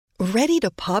Ready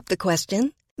to pop the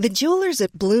question? The jewelers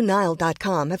at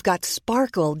BlueNile.com have got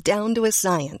sparkle down to a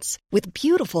science with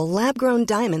beautiful lab-grown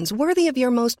diamonds worthy of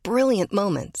your most brilliant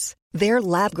moments. Their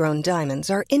lab-grown diamonds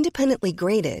are independently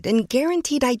graded and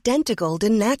guaranteed identical to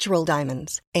natural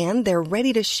diamonds, and they're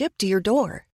ready to ship to your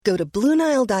door. Go to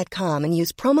BlueNile.com and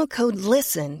use promo code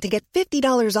LISTEN to get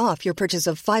 $50 off your purchase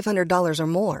of $500 or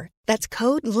more. That's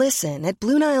code LISTEN at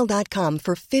BlueNile.com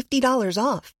for $50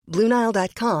 off.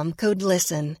 BlueNile.com, code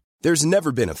LISTEN. There's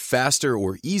never been a faster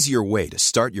or easier way to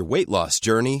start your weight loss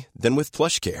journey than with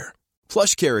PlushCare.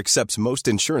 PlushCare accepts most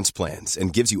insurance plans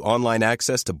and gives you online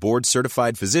access to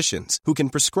board-certified physicians who can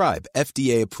prescribe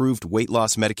FDA-approved weight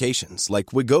loss medications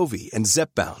like Wegovy and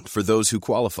Zepbound for those who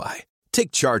qualify.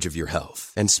 Take charge of your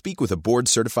health and speak with a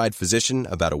board-certified physician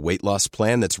about a weight loss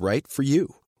plan that's right for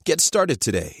you. Get started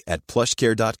today at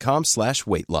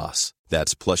plushcare.com/weight loss.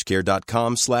 That's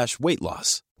plushcare.com/weight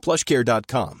loss.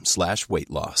 plushcare.com/weight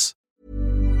loss.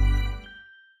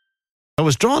 I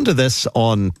was drawn to this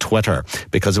on Twitter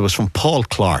because it was from Paul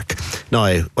Clark.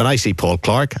 Now, when I see Paul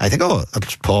Clark, I think, oh,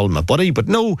 that's Paul, my buddy. But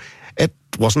no, it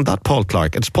wasn't that Paul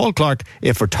Clark. It's Paul Clark,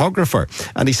 a photographer.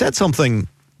 And he said something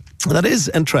that is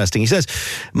interesting. He says,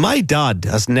 my dad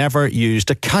has never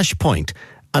used a cash point,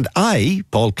 and I,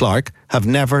 Paul Clark, have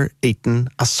never eaten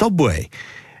a Subway.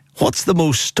 What's the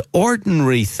most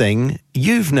ordinary thing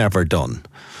you've never done?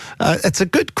 It's a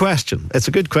good question. It's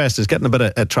getting a bit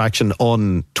of attraction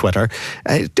on Twitter.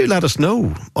 Do let us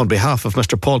know on behalf of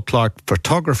Mr. Paul Clark,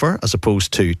 photographer, as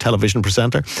opposed to television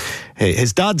presenter.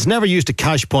 His dad's never used a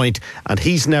cash point and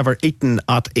he's never eaten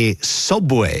at a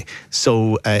Subway.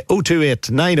 So 028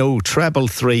 90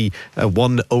 333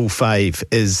 105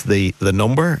 is the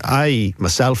number. I,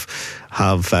 myself,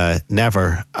 have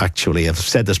never actually, I've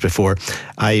said this before,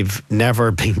 I've never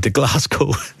been to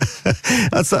Glasgow.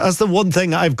 That's the one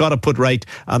thing I've got to put right,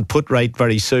 and put right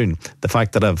very soon. The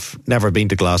fact that I've never been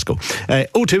to Glasgow.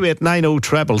 028 90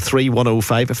 333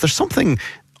 105. If there's something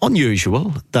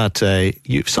unusual that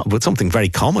something very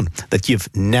common that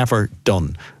you've never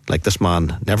done, like this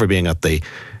man never being at the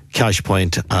cash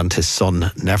point and his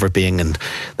son never being in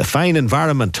the fine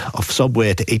environment of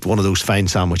Subway to eat one of those fine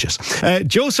sandwiches.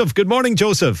 Joseph, good morning,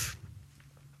 Joseph.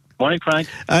 Morning, Frank.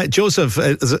 Joseph,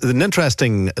 there's an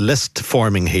interesting list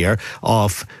forming here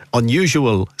of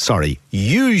usual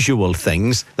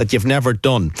things that you've never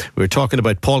done. We were talking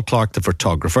about Paul Clark, the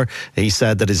photographer. He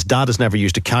said that his dad has never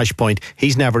used a cash point.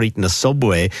 He's never eaten a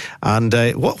Subway. And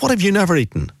what have you never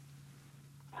eaten?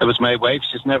 It was my wife.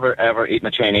 She's never, ever eaten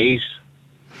a Chinese.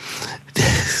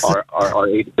 or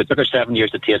it took her 7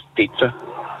 years to taste pizza.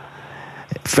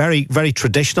 Very, very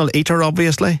traditional eater,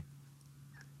 obviously.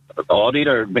 Odd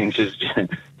eater. I mean,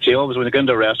 she always, when you go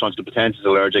into restaurants, the pretend she's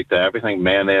allergic to everything: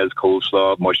 mayonnaise,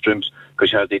 coleslaw, mushrooms, because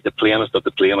she has to eat the plainest of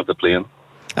the plain of the plain.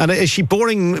 And is she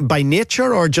boring by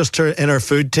nature or just in her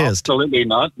food taste? Absolutely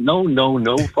not. No,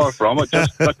 far from it.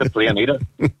 Just the plain eater.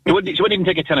 She wouldn't even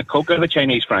take a tin of Coke out of the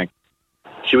Chinese, Frank.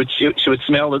 She would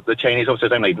smell the Chinese.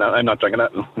 Says, I'm not drinking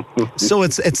that. So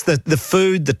it's the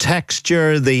food, the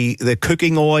texture, the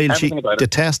cooking oil. Everything she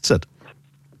detests it.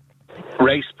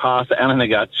 Rice, pasta, anything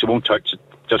like that, she won't touch it.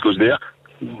 Just goes there.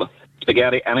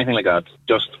 Spaghetti, anything like that.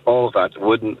 Just all of that.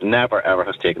 Never ever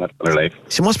has taken it in her life.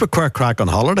 She must be quite crack on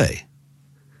holiday.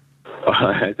 We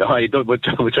tried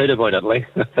to avoid Italy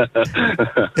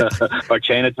or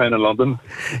Chinatown in London.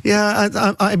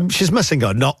 Yeah, she's missing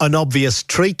an obvious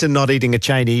treat in not eating a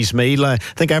Chinese meal. I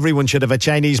think everyone should have a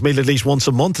Chinese meal at least once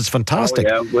a month. It's fantastic.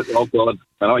 Oh, yeah. Oh, God.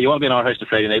 You want to be in our house on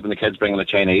Friday night when the kids bring in the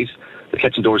Chinese. The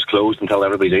kitchen door's closed until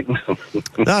everybody's eating.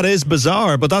 That is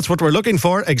bizarre, but that's what we're looking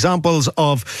for. Examples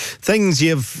of things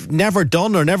you've never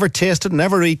done or never tasted,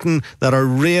 never eaten, that are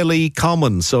really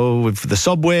common. So we've the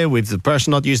Subway, we've the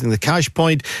person not using the cash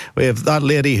point, we have that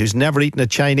lady who's never eaten a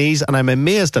Chinese, and I'm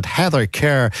amazed at Heather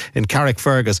Kerr in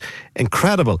Carrickfergus.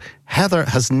 Incredible. Heather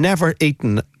has never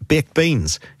eaten baked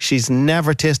beans. She's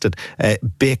never tasted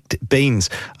baked beans.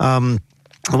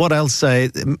 What else?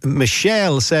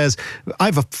 Michelle says, I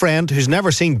have a friend who's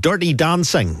never seen Dirty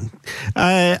Dancing.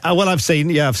 Well, I've seen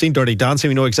Dirty Dancing.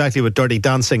 We know exactly what Dirty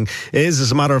Dancing is.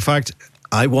 As a matter of fact,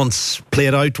 I once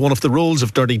played out one of the roles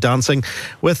of Dirty Dancing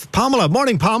with Pamela.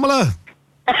 Morning, Pamela.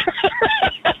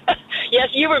 Yes,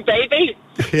 you were baby.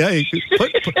 Yeah,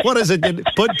 what is it?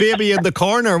 Put baby in the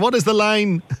corner. What is the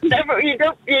line? Nobody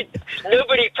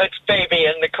puts baby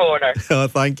in the corner. Oh,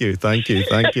 thank you.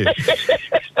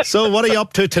 So what are you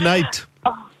up to tonight?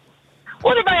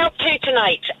 What am I up to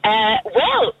tonight?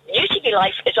 Well, UCB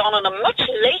Life is on a much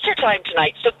later time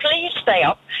tonight, so please stay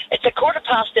up. It's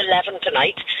 11:15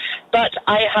 tonight, but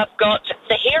I have got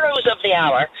the heroes of the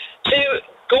hour, two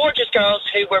gorgeous girls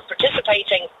who were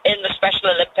participating in the Special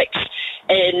Olympics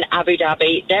in Abu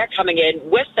Dhabi. They're coming in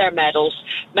with their medals.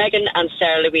 Megan and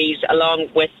Sarah Louise, along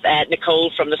with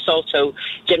Nicole from the Salto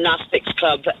Gymnastics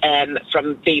Club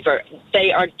from Beaver.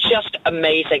 They are just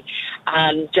amazing.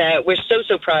 And we're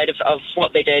so proud of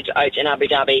what they did out in Abu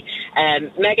Dhabi.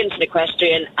 Megan's an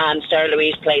equestrian and Sarah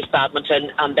Louise plays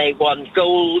badminton, and they won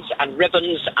golds and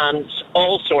ribbons and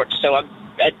all sorts. So I'm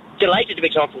delighted to be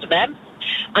talking to them.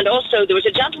 And also, there was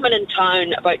a gentleman in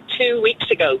town about 2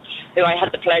 weeks ago who I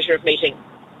had the pleasure of meeting.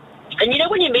 And you know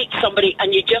when you meet somebody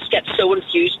and you just get so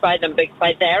enthused by them,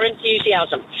 by their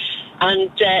enthusiasm.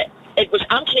 And it was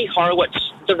Anthony Horowitz,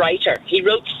 the writer. He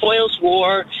wrote Foyle's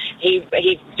War. He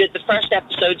did the first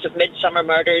episodes of Midsummer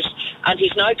Murders. And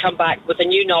he's now come back with a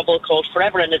new novel called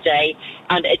Forever and a Day.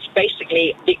 And it's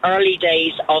basically the early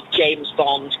days of James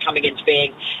Bond coming into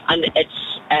being. And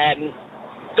it's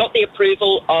got the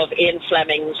approval of Ian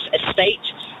Fleming's estate,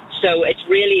 so it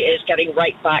really is getting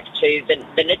right back to the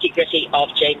nitty-gritty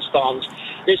of James Bond.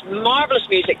 There's marvellous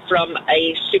music from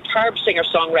a superb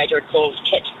singer-songwriter called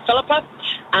Kit Philippa,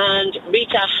 and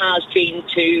Rita has been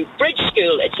to Bridge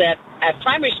School. It's a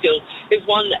primary school who've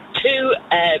won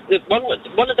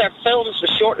one of their films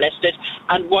was shortlisted,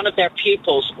 and one of their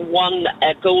pupils won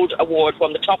a gold award,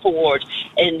 won the top award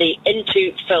in the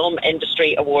Into Film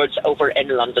Industry Awards over in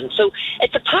London. So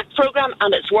it's a packed programme,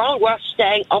 and it's well worth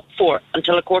staying up for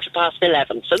until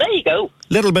 11:15. So there you go.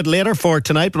 Little bit later for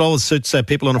tonight, but always suits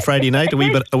people on a Friday night. A wee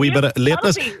bit of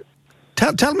lateness.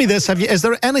 Tell me this: is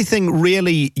there anything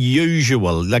really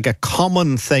usual, like a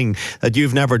common thing that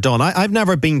you've never done? I've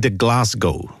never been to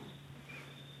Glasgow.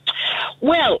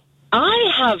 Well,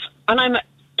 I have, and I'm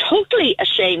totally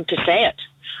ashamed to say it,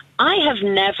 I have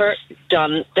never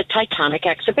done the Titanic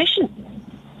exhibition.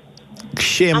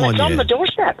 Shame and on it's you. on the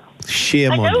doorstep.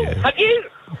 Shame on you. Have you?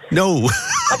 No.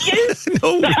 Have you?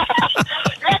 No.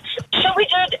 Shall we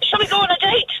go on a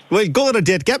date? Well, go on a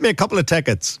date. Get me a couple of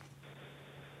tickets.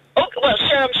 Oh, well,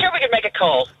 sure. I'm sure we can make a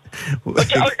call. Wait,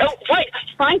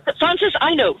 Francis,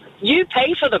 I know. You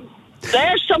pay for them.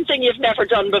 There's something you've never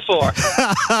done before.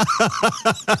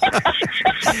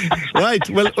 Right.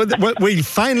 Well, we'll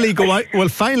finally go out. We'll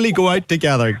finally go out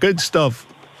together. Good stuff.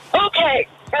 Okay.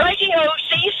 Righty-ho.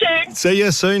 See you soon. See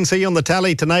you soon. See you on the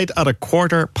telly tonight at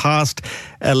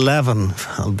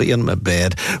 11:15. I'll be in my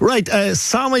bed. Right.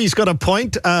 Sammy's got a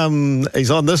point.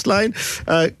 He's on this line.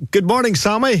 Good morning,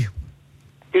 Sammy.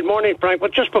 Good morning, Frank.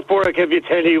 Well, just before I tell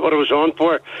you what I was on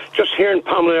for, just hearing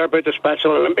Pamela there about the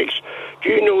Special Olympics, do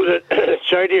you know that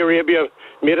Saudi Arabia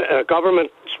made a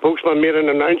government spokesman made an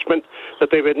announcement that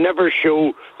they would never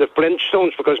show the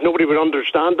Flintstones because nobody would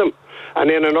understand them? And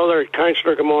then another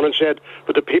councillor came on and said,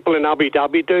 but the people in Abu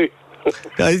Dhabi do.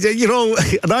 You know,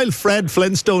 an old Fred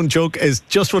Flintstone joke is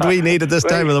just what we need at this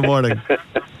time of the morning.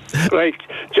 Right.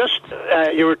 Just,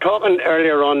 you were talking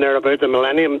earlier on there about the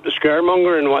millennium, the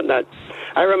scaremonger and whatnot.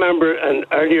 I remember an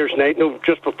earlier's night,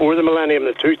 just before the millennium,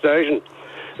 the 2000,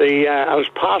 I was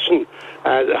passing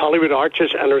the Hollywood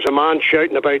Arches, and there was a man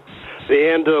shouting about the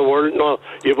end of the world. No,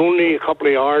 you've only a couple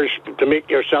of hours to make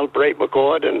yourself right with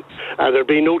God, and there'll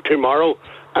be no tomorrow.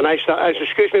 And I said,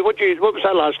 excuse me, what was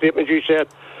that last statement you said?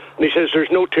 And he says,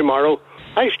 there's no tomorrow.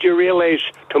 I said, do you realise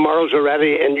tomorrow's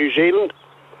already in New Zealand?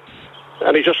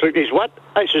 And he just looked, he's what?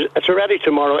 I said, it's already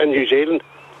tomorrow in New Zealand.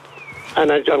 And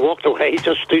I walked away. He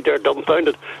just stood there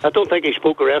dumbfounded. I don't think he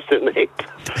spoke the rest of the night.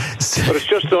 But it's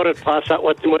just thought I'd pass that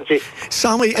one to you.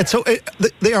 Sammy,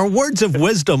 they are words of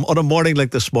wisdom on a morning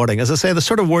like this morning. As I say, the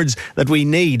sort of words that we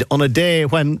need on a day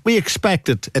when we expect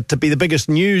it to be the biggest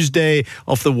news day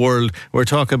of the world. We're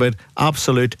talking about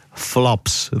absolute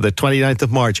flops. The 29th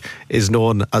of March is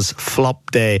known as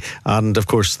Flop Day. And, of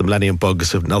course, the Millennium Bug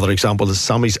is another example that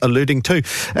Sammy's alluding to.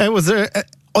 Was there...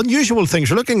 unusual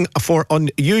things. We're looking for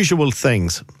unusual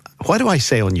things. Why do I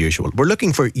say unusual? We're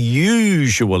looking for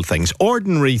usual things,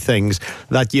 ordinary things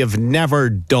that you've never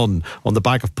done, on the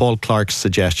back of Paul Clark's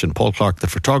suggestion. Paul Clark, the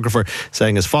photographer,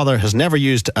 saying his father has never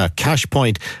used a cash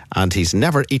point and he's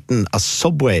never eaten a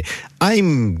Subway.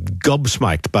 I'm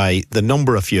gobsmacked by the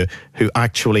number of you who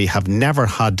actually have never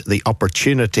had the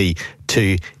opportunity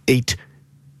to eat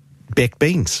baked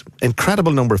beans.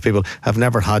 Incredible number of people have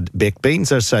never had baked beans.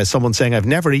 There's someone saying, I've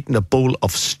never eaten a bowl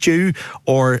of stew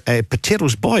or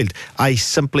potatoes boiled. I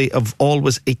simply have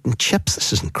always eaten chips.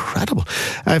 This is incredible.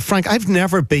 Frank, I've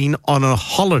never been on a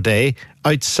holiday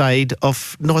outside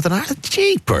of Northern Ireland.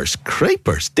 Jeepers,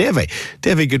 creepers. Davy,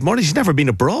 good morning. He's never been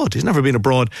abroad. He's never been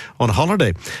abroad on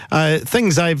holiday.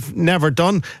 Things I've never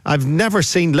done. I've never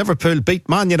seen Liverpool beat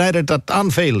Man United at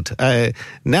Anfield.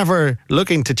 Never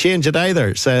looking to change it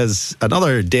either, says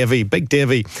another Davy, Big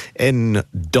Davy in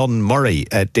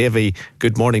Dunmurray. Davy,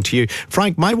 good morning to you.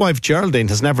 Frank, my wife Geraldine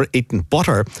has never eaten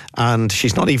butter, and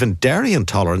she's not even dairy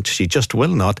intolerant. She just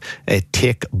will not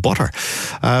take butter.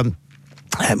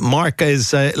 Mark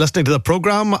is listening to the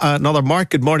programme. Another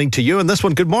Mark, good morning to you. And this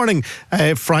one, good morning,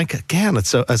 Frank. Again,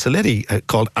 it's a lady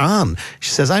called Anne. She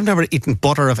says, I've never eaten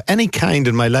butter of any kind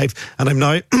in my life, and I'm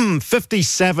now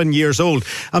 57 years old.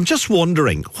 I'm just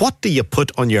wondering, what do you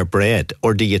put on your bread?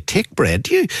 Or do you take bread?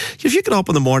 If you get up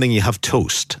in the morning, you have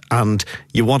toast, and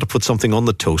you want to put something on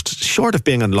the toast, short of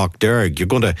being on Loch Derg, you're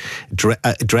going to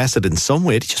dress it in some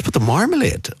way. Do you just put the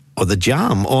marmalade or the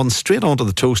jam on straight onto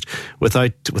the toast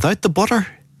without the butter?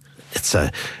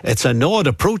 It's an odd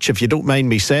approach, if you don't mind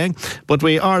me saying, but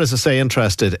we are, as I say,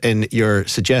 interested in your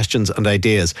suggestions and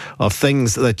ideas of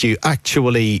things that you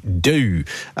actually do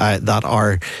that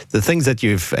are the things that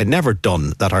you've never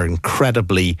done that are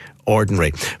incredibly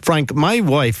ordinary. Frank, my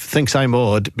wife thinks I'm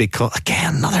odd because,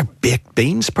 again, another baked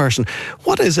beans person.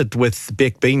 What is it with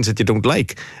baked beans that you don't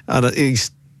like? And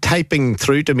he's typing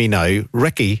through to me now,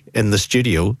 Ricky in the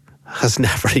studio has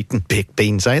never eaten baked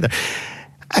beans either.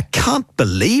 I can't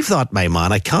believe that, my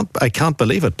man. I can't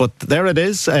believe it. But there it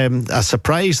is. A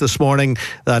surprise this morning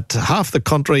that half the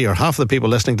country or half the people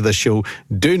listening to this show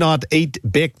do not eat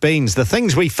baked beans. The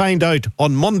things we find out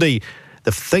on Monday,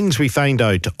 the things we find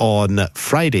out on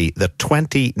Friday, the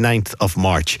 29th of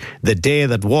March, the day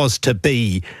that was to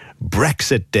be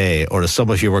Brexit Day, or as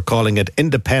some of you were calling it,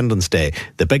 Independence Day,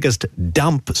 the biggest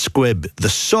damp squib, the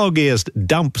soggiest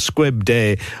damp squib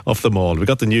day of them all. We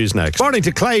got the news next. Morning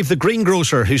to Clive, the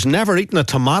greengrocer, who's never eaten a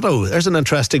tomato. There's an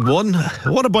interesting one.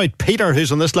 What about Peter,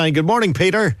 who's on this line? Good morning,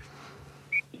 Peter.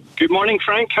 Good morning,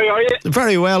 Frank. How are you?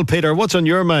 Very well, Peter. What's on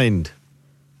your mind?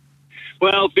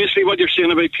 Well, basically what you're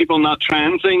saying about people not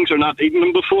trying things or not eating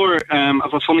them before, I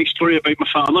have a funny story about my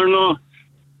father-in-law.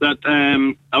 That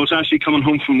I was actually coming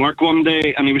home from work one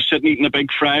day and he was sitting eating a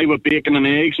big fry with bacon and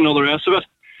eggs and all the rest of it.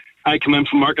 I come in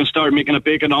from work and started making a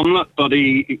bacon omelette, but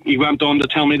he went on to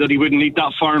tell me that he wouldn't eat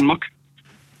that foreign muck,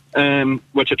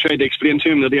 which I tried to explain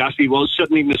to him that he actually was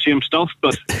sitting eating the same stuff,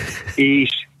 but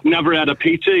he's never had a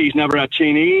pizza, he's never had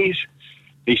Chinese.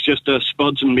 He's just a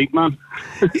spuds and meat man.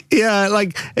 Yeah,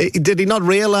 like, did he not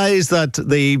realise that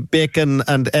the bacon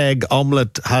and egg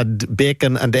omelette had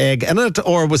bacon and egg in it,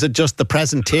 or was it just the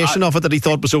presentation of it that he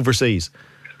thought was overseas?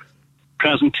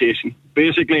 Presentation.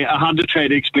 Basically, I had to try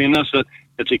to explain this, that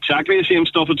it's exactly the same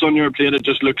stuff that's on your plate, it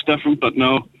just looks different, but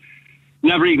no.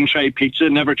 Never even tried pizza,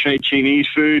 never tried Chinese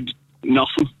food,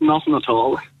 nothing at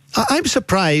all. I'm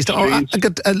surprised. I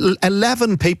got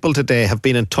 11 people today have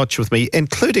been in touch with me,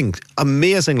 including,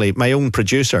 amazingly, my own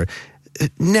producer.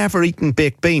 Never eaten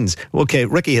baked beans. Okay,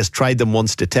 Ricky has tried them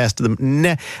once to test them.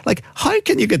 Like, how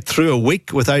can you get through a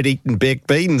week without eating baked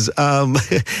beans? He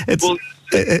hasn't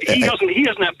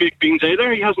had baked beans either.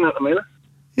 He hasn't had them either.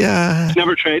 Yeah. He's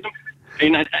never tried them.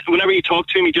 And whenever you talk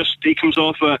to him, he comes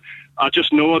off, I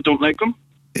just know I don't like them.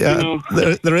 Yeah, you know?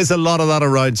 there is a lot of that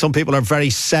around. Some people are very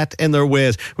set in their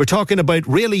ways. We're talking about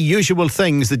really usual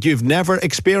things that you've never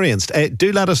experienced.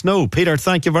 Do let us know. Peter,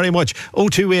 thank you very much.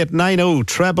 02890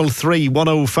 333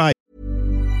 105.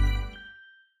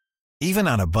 Even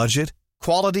on a budget,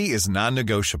 quality is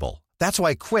non-negotiable. That's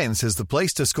why Quince is the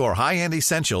place to score high-end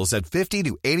essentials at 50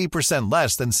 to 80%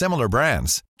 less than similar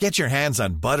brands. Get your hands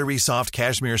on buttery soft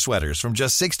cashmere sweaters from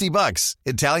just $60,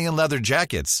 Italian leather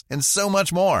jackets, and so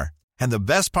much more. And the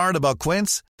best part about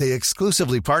Quince, they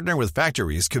exclusively partner with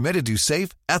factories committed to safe,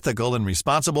 ethical, and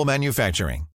responsible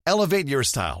manufacturing. Elevate your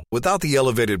style without the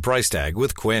elevated price tag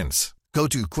with Quince. Go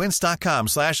to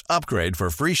quince.com/upgrade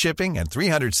for free shipping and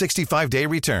 365-day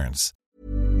returns.